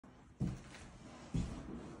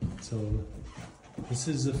So this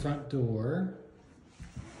is the front door,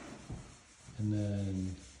 and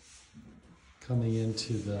then coming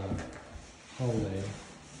into the hallway,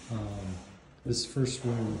 this first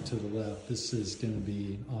room to the left, this is going to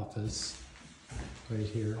be office right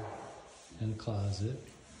here, and a closet,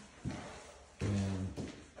 and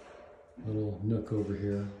a little nook over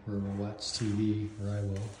here where we'll watch TV, or I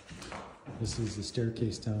will. This is the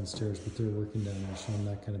staircase downstairs, but they're working down there, so I'm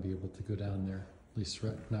not going to be able to go down there, at least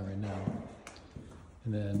not right now.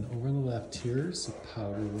 And then over on the left here is the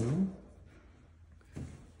powder room.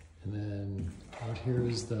 And then out here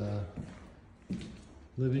is the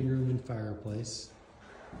living room and fireplace.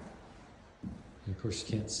 And of course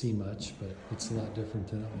you can't see much, but it's a lot different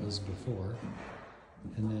than it was before.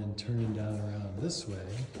 And then turning down around this way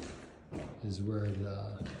is where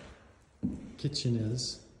the kitchen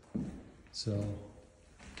is. So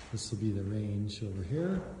this will be the range over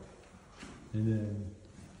here. And then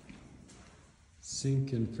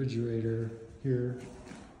sink and refrigerator here.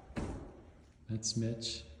 That's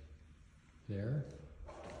Mitch there.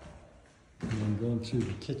 And then going through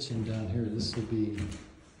the kitchen down here, this will be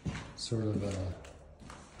sort of a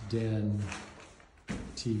den,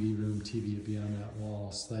 TV room, TV will be on that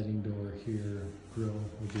wall, sliding door here, grill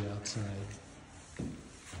will be outside. And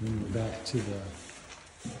then we're back to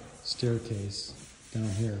the staircase down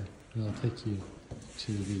here, and I'll take you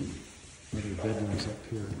to the other bedrooms up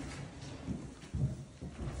here.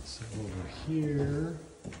 So over here,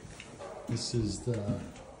 this is the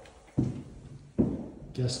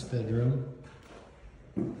guest bedroom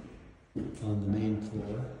on the main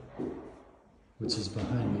floor, which is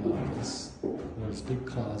behind the office. There's a big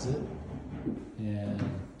closet and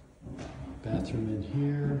bathroom in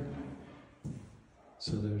here.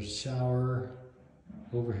 So there's shower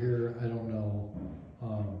over here. I don't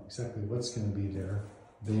know exactly what's going to be there.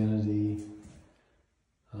 Vanity.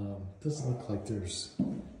 Doesn't look like there's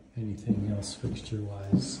anything else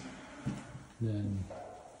fixture-wise. Then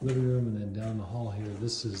living room, and then down the hall here,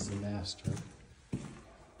 this is the master.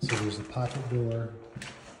 So there's a pocket door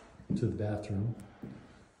to the bathroom.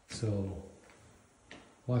 So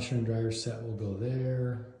washer and dryer set will go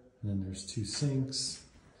there. And then there's two sinks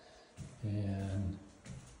and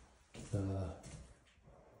the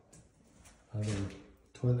other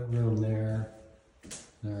toilet room there,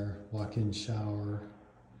 and our walk-in shower,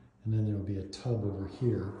 and then there will be a tub over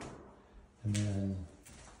here, and then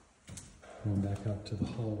going back out to the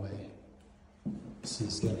hallway. This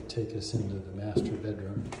is going to take us into the master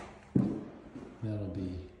bedroom. That'll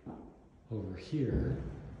be over here,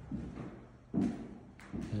 and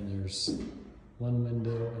there's one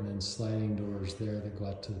window and then sliding doors there that go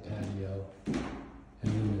out to the patio, and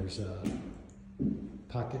then there's a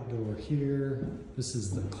pocket door here. This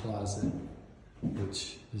is the closet,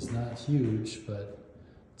 which is not huge, but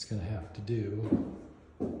it's going to have to do.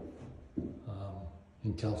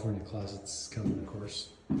 In California, closets coming, of course.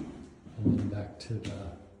 And then back to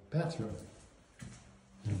the bathroom.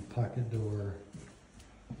 And pocket door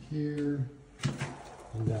here,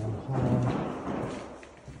 and down the hall,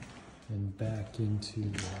 and back into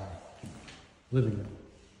the living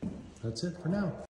room. That's it for now.